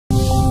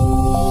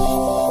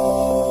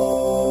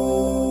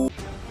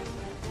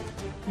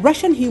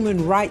Russian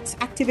human rights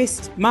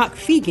activist Mark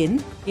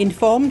Feigin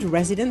informed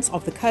residents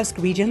of the Kursk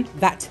region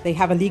that they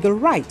have a legal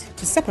right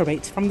to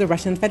separate from the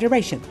Russian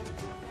Federation.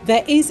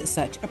 There is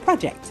such a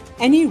project.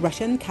 Any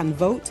Russian can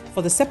vote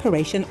for the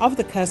separation of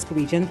the Kursk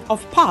region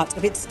of part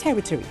of its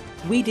territory.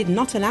 We did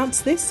not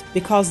announce this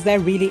because there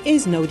really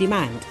is no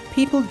demand.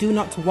 People do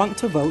not want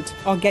to vote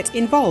or get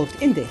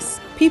involved in this.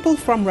 People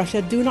from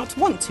Russia do not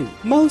want to.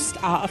 Most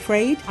are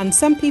afraid, and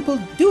some people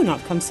do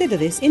not consider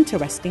this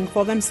interesting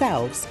for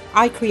themselves.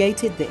 I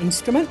created the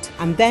instrument,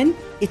 and then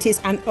it is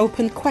an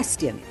open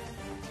question.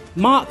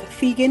 Mark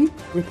Feigin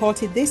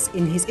reported this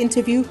in his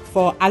interview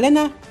for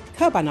Alena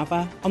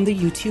Kurbanova on the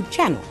YouTube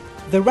channel.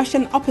 The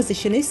Russian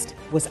oppositionist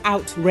was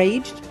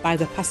outraged by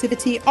the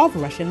passivity of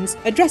Russians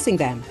addressing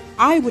them.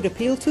 I would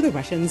appeal to the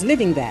Russians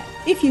living there.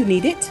 If you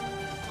need it,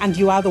 and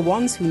you are the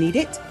ones who need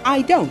it,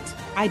 I don't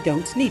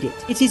need it.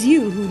 It is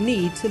you who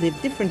need to live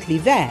differently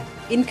there,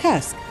 in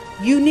Kursk.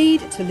 You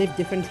need to live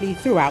differently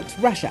throughout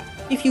Russia.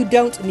 If you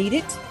don't need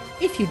it,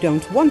 if you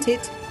don't want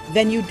it,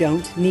 then you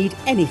don't need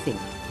anything.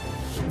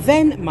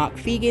 Then Mark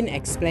Feigin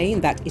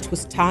explained that it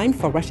was time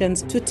for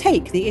Russians to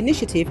take the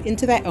initiative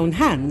into their own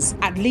hands,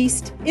 at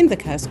least in the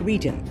Kursk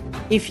region.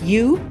 If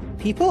you,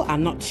 people, are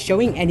not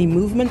showing any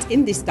movement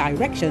in this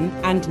direction,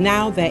 and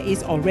now there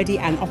is already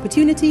an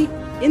opportunity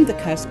in the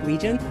Kursk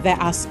region, there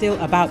are still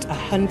about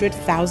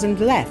 100,000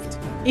 left.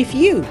 If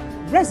you,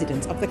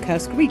 residents of the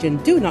Kursk region,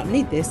 do not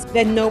need this,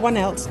 then no one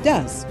else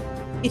does.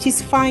 It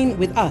is fine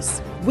with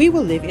us. We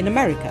will live in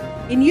America,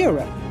 in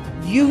Europe.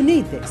 You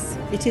need this.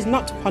 It is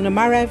not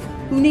Ponomarev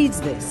who needs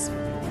this.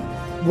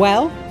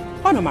 Well,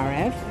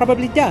 Ponomarev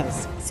probably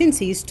does, since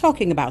he is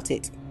talking about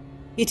it.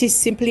 It is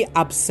simply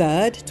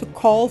absurd to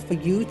call for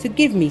you to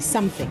give me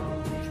something.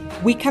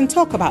 We can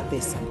talk about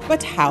this,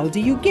 but how do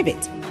you give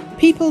it?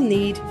 People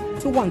need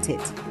to want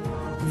it.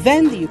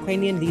 Then the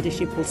Ukrainian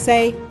leadership will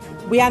say,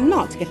 we are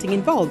not getting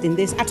involved in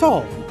this at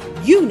all.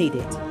 You need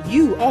it.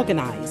 You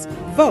organize,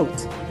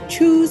 vote,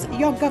 choose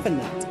your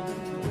government.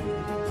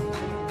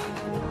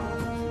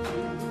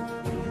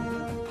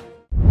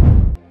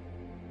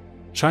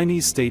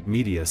 Chinese state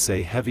media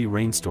say heavy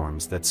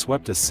rainstorms that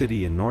swept a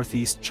city in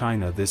northeast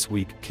China this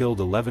week killed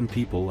 11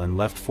 people and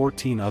left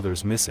 14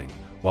 others missing,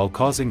 while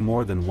causing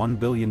more than $1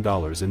 billion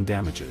in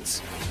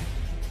damages.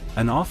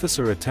 An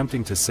officer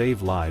attempting to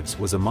save lives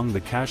was among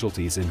the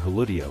casualties in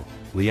Huludao,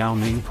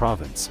 Liaoning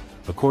province,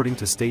 according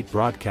to state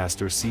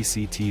broadcaster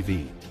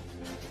CCTV.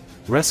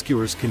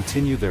 Rescuers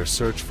continue their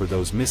search for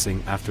those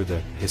missing after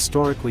the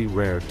historically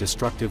rare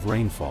destructive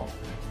rainfall.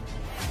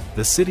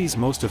 The city's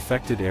most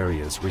affected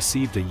areas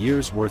received a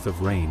year's worth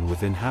of rain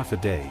within half a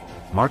day,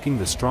 marking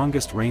the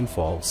strongest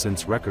rainfall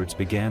since records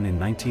began in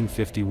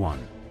 1951.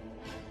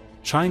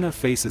 China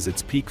faces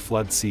its peak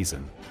flood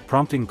season,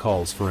 prompting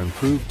calls for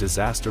improved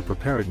disaster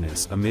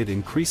preparedness amid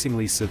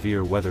increasingly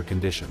severe weather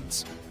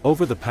conditions.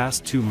 Over the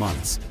past 2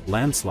 months,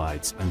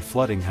 landslides and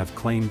flooding have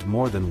claimed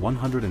more than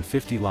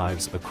 150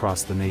 lives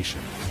across the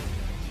nation.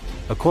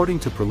 According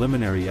to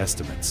preliminary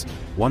estimates,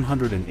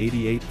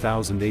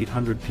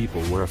 188,800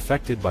 people were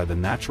affected by the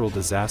natural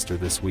disaster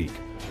this week,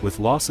 with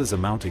losses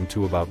amounting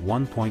to about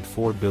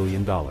 $1.4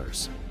 billion.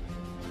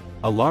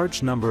 A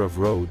large number of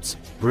roads,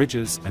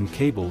 bridges, and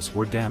cables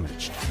were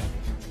damaged.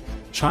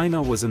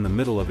 China was in the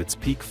middle of its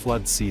peak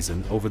flood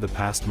season over the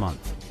past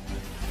month.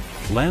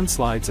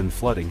 Landslides and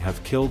flooding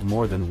have killed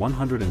more than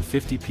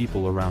 150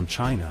 people around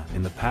China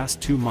in the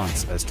past 2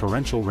 months as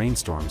torrential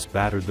rainstorms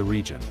battered the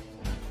region.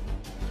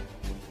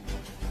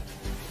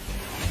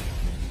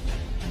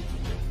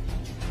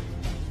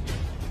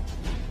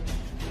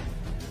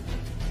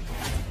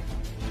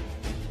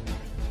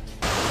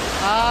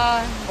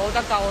唉，冇得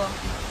救啦！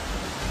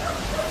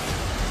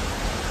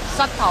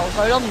膝頭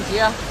水都唔止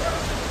啊！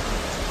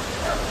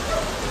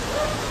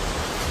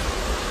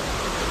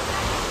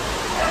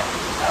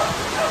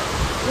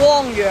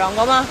汪洋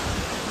咁啊！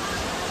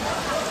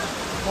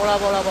冇啦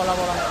冇啦冇啦冇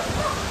啦！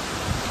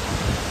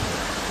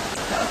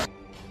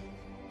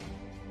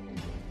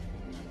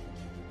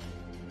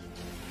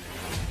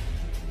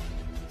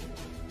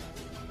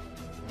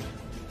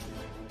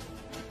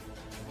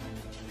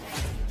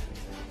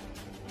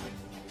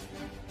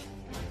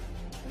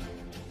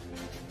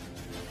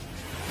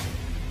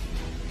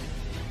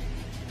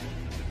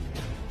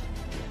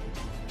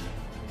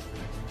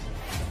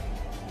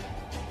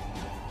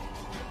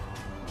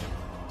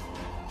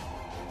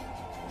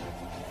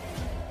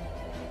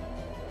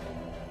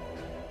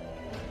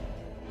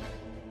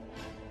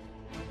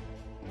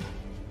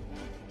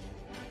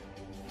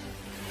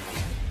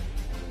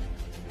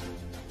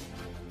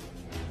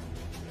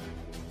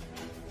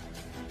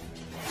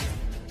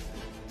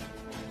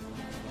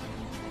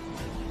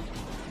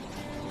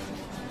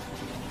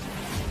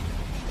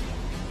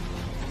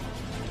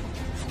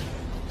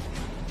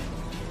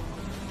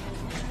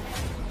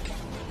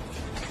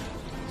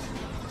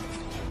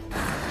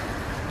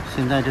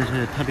现在这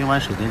是太平湾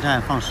水电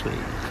站放水，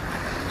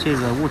这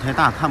个雾太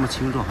大看不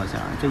清楚，好像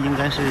这应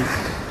该是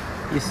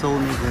一艘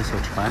那个小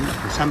船、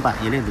舢板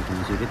一类的东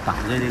西给挡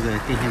在这个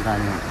电线杆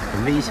上，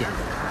很危险。